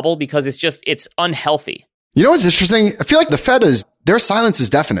it's a bubble because it's unhealthy. You know what's interesting? I feel like the Fed their silence is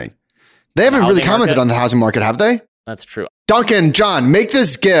deafening. They haven't really commented on the housing market, have they? That's true. Duncan, John, make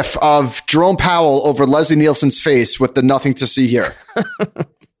this gif of Jerome Powell over Leslie Nielsen's face with the nothing to see here.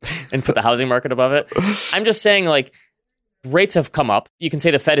 And put the housing market above it. I'm just saying, like, rates have come up. You can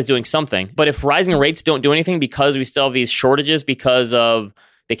say the Fed is doing something, but if rising rates don't do anything because we still have these shortages because of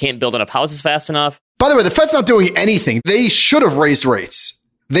they can't build enough houses fast enough. By the way, the Fed's not doing anything. They should have raised rates.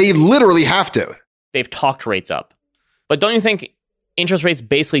 They literally have to. They've talked rates up. But don't you think interest rates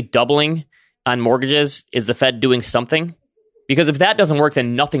basically doubling on mortgages is the Fed doing something? Because if that doesn't work,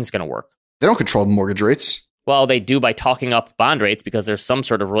 then nothing's going to work. They don't control mortgage rates. Well, they do by talking up bond rates because there's some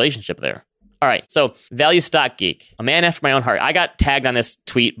sort of relationship there. All right, so Value Stock Geek, a man after my own heart. I got tagged on this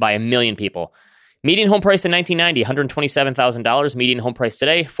tweet by 1 million people. Median home price in 1990, $127,000. Median home price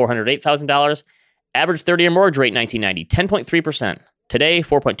today, $408,000. Average 30-year mortgage rate 1990, 10.3%. Today,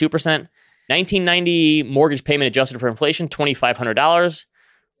 4.2%. 1990 mortgage payment adjusted for inflation, $2,500.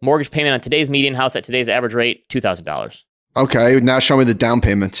 Mortgage payment on today's median house at today's average rate, $2,000. Okay, now show me the down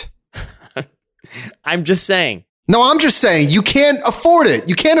payment. I'm just saying. No, I'm just saying you can't afford it.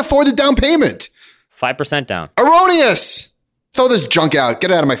 You can't afford the down payment. 5% down. Erroneous. Throw this junk out. Get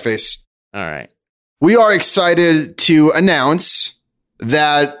it out of my face. All right. We are excited to announce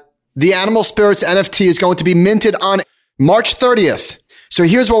that the Animal Spirits NFT is going to be minted on March 30th. So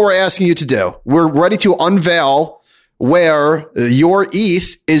here's what we're asking you to do. We're ready to unveil where your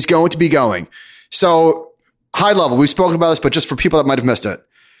ETH is going to be going. So high level, we've spoken about this, but just for people that might have missed it.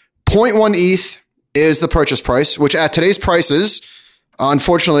 0.1 ETH is the purchase price, which at today's prices,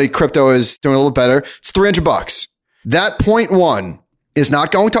 unfortunately, crypto is doing a little better. It's $300. That 0.1 is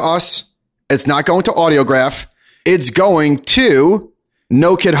not going to us. It's not going to Audiograph. It's going to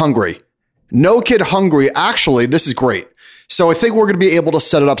No Kid Hungry. No Kid Hungry, actually, this is great. So I think we're going to be able to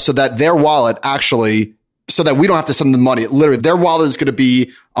set it up so that their wallet actually, so that we don't have to send them money. Literally, their wallet is going to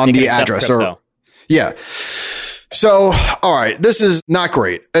be on the address. Yeah. So, all right, this is not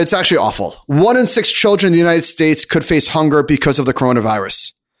great. It's actually awful. 1 in 6 children in the United States could face hunger because of the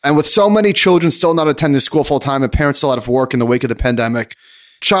coronavirus. And with so many children still not attending school full time and parents still out of work in the wake of the pandemic,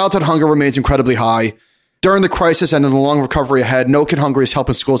 childhood hunger remains incredibly high. During the crisis and in the long recovery ahead, No Kid Hungry is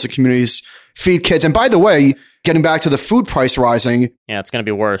helping schools and communities feed kids. And by the way, getting back to the food price rising. Yeah, it's going to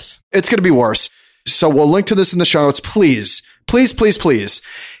be worse. It's going to be worse. So we'll link to this in the show notes. Please, please, please, please.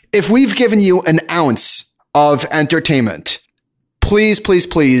 If we've given you an ounce of entertainment, please, please,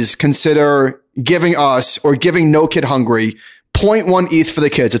 please consider giving us or giving No Kid Hungry 0.1 ETH for the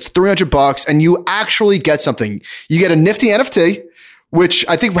kids. It's $300 and you actually get something. You get a nifty NFT, which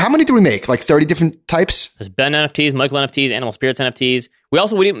I think, how many do we make? Like 30 different types? There's Ben NFTs, Michael NFTs, Animal Spirits NFTs.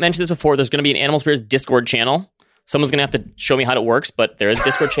 We didn't mention this before. There's going to be an Animal Spirits Discord channel. Someone's going to have to show me how it works, but there is a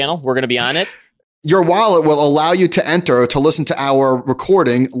Discord channel. We're going to be on it. Your wallet will allow you to enter to listen to our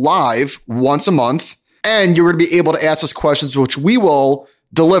recording live once a month. And you're going to be able to ask us questions, which we will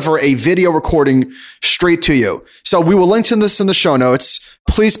deliver a video recording straight to you. So we will link to this in the show notes.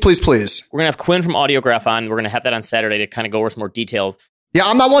 Please, please, please. We're going to have Quinn from Audiograph on. We're going to have that on Saturday to kind of go over some more details. Yeah,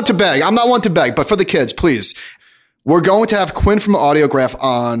 I'm not one to beg, but for the kids, please. We're going to have Quinn from Audiograph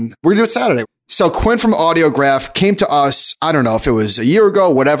on. We're going to do it Saturday. So Quinn from Audiograph came to us, I don't know if it was a year ago,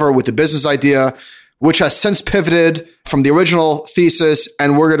 whatever, with the business idea, which has since pivoted from the original thesis.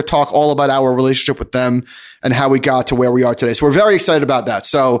 And we're going to talk all about our relationship with them and how we got to where we are today. So we're very excited about that.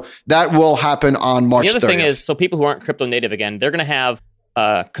 So that will happen on March 30th. The other thing is, so people who aren't crypto native, again, they're going to have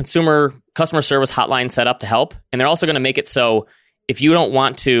a customer service hotline set up to help. And they're also going to make it so if you don't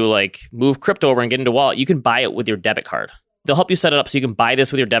want to like move crypto over and get into wallet, you can buy it with your debit card. They'll help you set it up so you can buy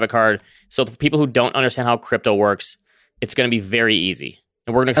this with your debit card. So for people who don't understand how crypto works, it's going to be very easy.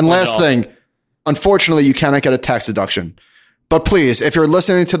 And we're going to explain last thing, unfortunately, you cannot get a tax deduction. But please, if you're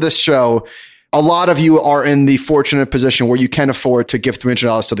listening to this show, a lot of you are in the fortunate position where you can afford to give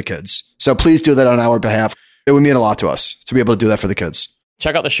 $300 to the kids. So please do that on our behalf. It would mean a lot to us to be able to do that for the kids.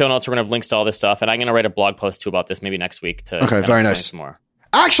 Check out the show notes. We're going to have links to all this stuff. And I'm going to write a blog post too about this maybe next week. Okay, very nice. More.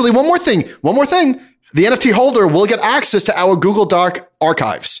 Actually, one more thing. The NFT holder will get access to our Google Doc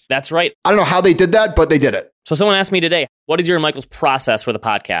archives. That's right. I don't know how they did that, but they did it. So someone asked me today, what is your and Michael's process for the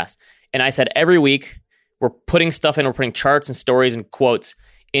podcast? And I said, every week we're putting stuff in, we're putting charts and stories and quotes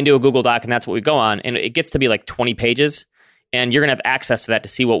into a Google Doc, and that's what we go on. And it gets to be like 20 pages. And you're going to have access to that to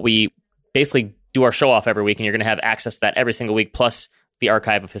see what we basically do our show off every week. And you're going to have access to that every single week, plus the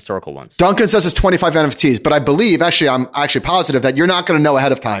archive of historical ones. Duncan says it's 25 NFTs, but I believe, I'm actually positive that you're not going to know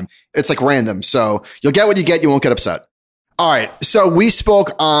ahead of time. It's like random. So you'll get what you get. You won't get upset. All right. So we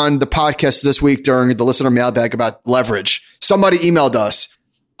spoke on the podcast this week during the listener mailbag about leverage. Somebody emailed us.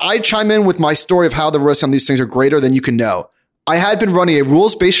 I chime in with my story of how the risks on these things are greater than you can know. I had been running a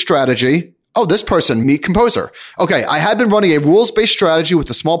rules-based strategy Oh, this person, Meat Composer. Okay, I had been running a rules-based strategy with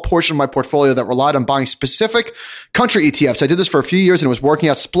a small portion of my portfolio that relied on buying specific country ETFs. I did this for a few years and it was working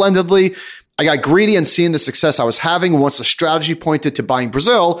out splendidly. I got greedy and seeing the success I was having. Once the strategy pointed to buying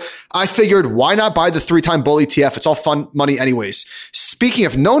Brazil, I figured, why not buy the 3-time bull ETF? It's all fun money anyways. Speaking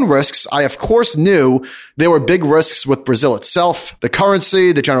of known risks, I of course knew there were big risks with Brazil itself, the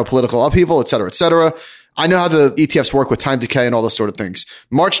currency, the general political upheaval, et cetera, et cetera. I know how the ETFs work with time decay and all those sort of things.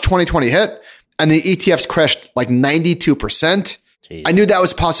 March 2020 hit and the ETFs crashed like 92%. Jeez. I knew that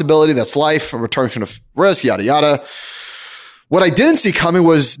was a possibility. That's life, a return of risk, yada, yada. What I didn't see coming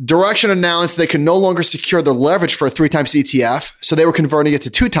was Direction announced they could no longer secure the leverage for a 3-times ETF, so they were converting it to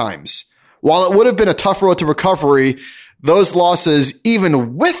 2 times. While it would have been a tough road to recovery, those losses,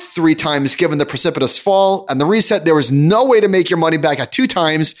 even with 3 times, given the precipitous fall and the reset, there was no way to make your money back at 2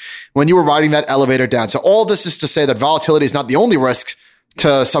 times when you were riding that elevator down. So all this is to say that volatility is not the only risk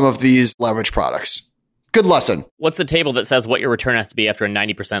to some of these leverage products. Good lesson. What's the table that says what your return has to be after a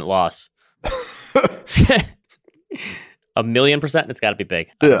 90% loss? 1,000,000%? It's got to be big.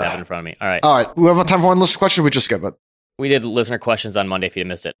 I have it in front of me. All right. All right. We have time for one listener question. We just skip it. We did listener questions on Monday if you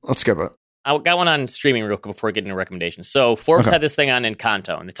missed it. Let's skip it. I got one on streaming real quick before we get into recommendations. So Forbes had this thing on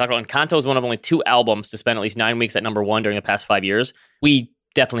Encanto, and they talked about Encanto is one of only 2 albums to spend at least 9 weeks at number 1 during the past 5 years. We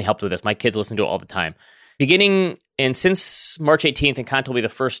definitely helped with this. My kids listen to it all the time. Beginning and since March 18th, Encanto will be the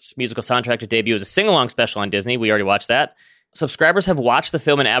first musical soundtrack to debut as a sing-along special on Disney. We already watched that. Subscribers have watched the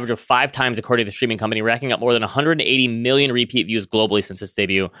film an average of 5 times, according to the streaming company, racking up more than 180 million repeat views globally since its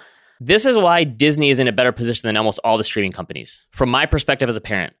debut. This is why Disney is in a better position than almost all the streaming companies, from my perspective as a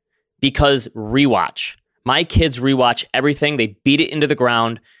parent, because rewatch. My kids rewatch everything. They beat it into the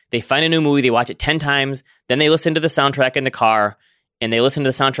ground. They find a new movie. They watch it 10 times. Then they listen to the soundtrack in the car, and they listen to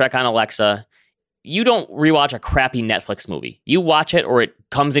the soundtrack on Alexa. You don't rewatch a crappy Netflix movie. You watch it or it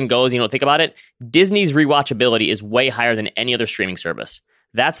comes and goes. You don't think about it. Disney's rewatchability is way higher than any other streaming service.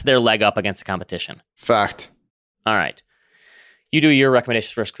 That's their leg up against the competition. Fact. All right. You do your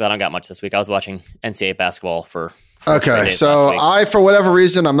recommendations first because I don't got much this week. I was watching NCAA basketball for okay. So I, for whatever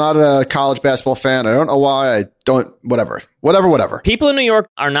reason, I'm not a college basketball fan. I don't know why. I don't, whatever. People in New York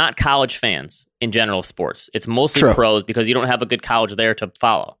are not college fans in general of sports. It's mostly pros because you don't have a good college there to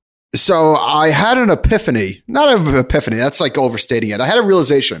follow. So I had an epiphany, not an epiphany. That's like overstating it. I had a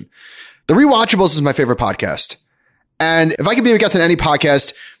realization. The Rewatchables is my favorite podcast. And if I could be a guest on any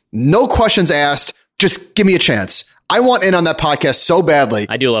podcast, no questions asked, just give me a chance. I want in on that podcast so badly.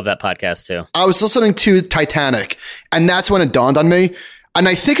 I do love that podcast too. I was listening to Titanic and that's when it dawned on me. And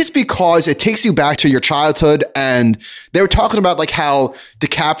I think it's because it takes you back to your childhood and they were talking about like how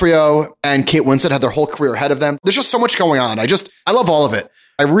DiCaprio and Kate Winslet had their whole career ahead of them. There's just so much going on. I love all of it.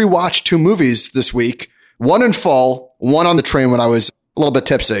 I rewatched 2 movies this week, one in full, one on the train when I was a little bit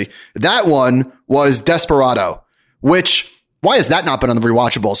tipsy. That one was Desperado, which, why has that not been on the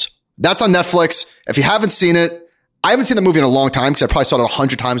Rewatchables? That's on Netflix. If you haven't seen it, I haven't seen the movie in a long time because I probably saw it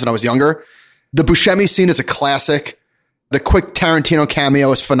 100 times when I was younger. The Buscemi scene is a classic. The quick Tarantino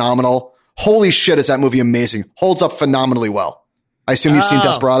cameo is phenomenal. Holy shit, is that movie amazing. Holds up phenomenally well. I assume you've seen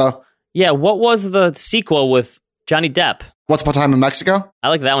Desperado? Yeah, what was the sequel with Johnny Depp? Once Upon a Time in Mexico? I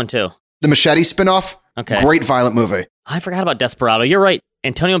like that one too. The Machete spinoff? Okay. Great violent movie. I forgot about Desperado. You're right.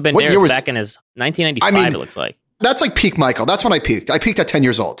 Antonio Banderas back in his 1995, it looks like. That's like peak Michael. That's when I peaked. I peaked at 10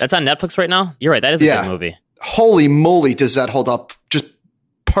 years old. That's on Netflix right now? You're right. That is a good movie. Holy moly, does that hold up just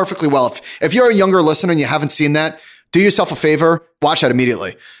perfectly well. If you're a younger listener and you haven't seen that, do yourself a favor, watch that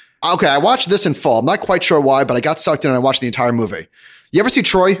immediately. Okay, I watched this in fall. I'm not quite sure why, but I got sucked in and I watched the entire movie. You ever see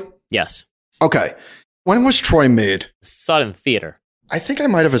Troy? Yes. Okay. When was Troy made? Saw it in theater. I think I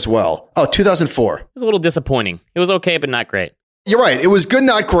might have as well. Oh, 2004. It was a little disappointing. It was okay, but not great. You're right. It was good,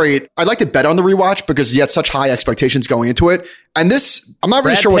 not great. I liked it better on the rewatch because you had such high expectations going into it. And this, I'm not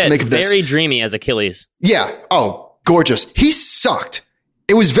really sure what to make of this. Very dreamy as Achilles. Yeah. Oh, gorgeous. He sucked.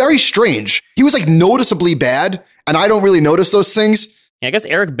 It was very strange. He was like noticeably bad, and I don't really notice those things. Yeah, I guess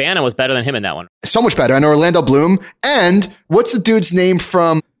Eric Bana was better than him in that one. So much better. And Orlando Bloom. And what's the dude's name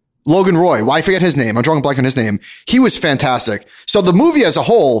from Logan Roy? Why I forget his name. I'm drawing a blank on his name. He was fantastic. So the movie as a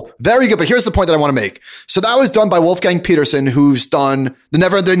whole, very good. But here's the point that I want to make. So that was done by Wolfgang Peterson, who's done The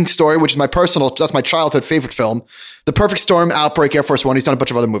Neverending Story, which is that's my childhood favorite film. The Perfect Storm, Outbreak, Air Force One. He's done a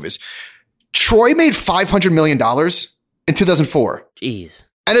bunch of other movies. Troy made $500 million in 2004. Jeez.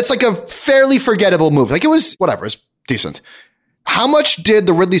 And it's like a fairly forgettable movie. Like it was, whatever, it's decent. How much did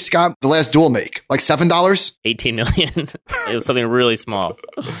the Ridley Scott The Last Duel make? Like $7? $18 million. It was something really small.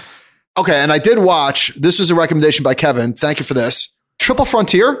 Okay, and I did watch, this was a recommendation by Kevin. Thank you for this. Triple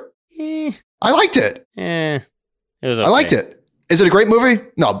Frontier? I liked it. It was okay. I liked it. Is it a great movie?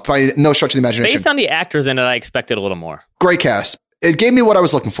 No, by no stretch of the imagination. Based on the actors in it, I expected a little more. Great cast. It gave me what I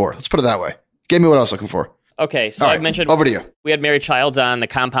was looking for. Let's put it that way. Gave me what I was looking for. Okay, so All I right, mentioned over to you. We had Mary Childs on The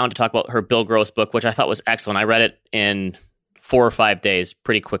Compound to talk about her Bill Gross book, which I thought was excellent. I read it in 4 or 5 days,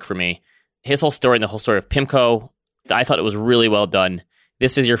 pretty quick for me. His whole story and the whole story of PIMCO, I thought it was really well done.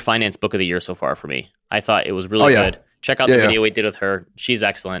 This is your finance book of the year so far for me. I thought it was really good. Check out the video we did with her. She's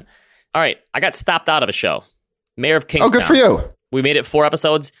excellent. All right, I got stopped out of a show. Mayor of Kingstown. Oh, good for you. We made it 4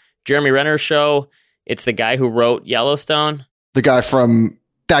 episodes. Jeremy Renner's show. It's the guy who wrote Yellowstone. The guy from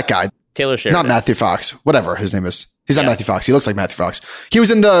that guy. Taylor Sheridan. Not Matthew Fox. Whatever his name is. He's not Matthew Fox. He looks like Matthew Fox. He was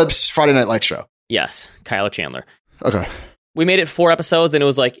in the Friday Night Lights show. Yes, Kyla Chandler. Okay. We made it 4 episodes, and it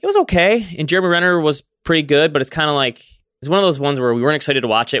was okay. And Jeremy Renner was pretty good, but it's kind of like, it's one of those ones where we weren't excited to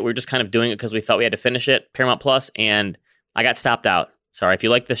watch it. We were just kind of doing it because we thought we had to finish it, Paramount Plus, and I got stopped out. Sorry, if you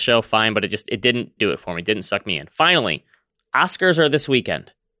like this show, fine, but it didn't do it for me. It didn't suck me in. Finally, Oscars are this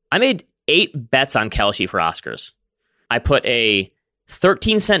weekend. I made 8 bets on Kalshi for Oscars. I put a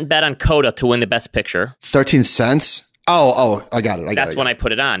 13-cent bet on Coda to win the Best Picture. 13 cents? Oh, I got it. That's when I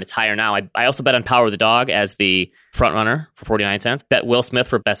put it on. It's higher now. I also bet on Power of the Dog as the front runner for 49 cents. Bet Will Smith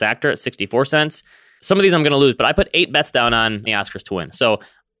for Best Actor at 64 cents. Some of these I'm going to lose, but I put 8 bets down on the Oscars to win. So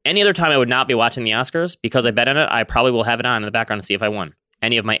any other time I would not be watching the Oscars because I bet on it, I probably will have it on in the background to see if I won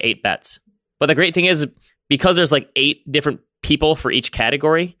any of my 8 bets. But the great thing is, because there's 8 different people for each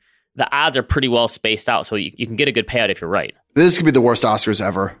category, the odds are pretty well spaced out, so you can get a good payout if you're right. This could be the worst Oscars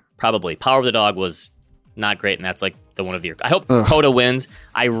ever. Probably. Power of the Dog was not great, and that's the one of the year. I hope Coda wins.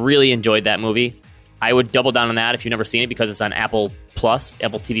 I really enjoyed that movie. I would double down on that if you've never seen it because it's on Apple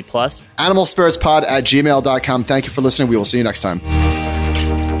TV Plus. Animalspiritspod@gmail.com. Thank you for listening. We will see you next time.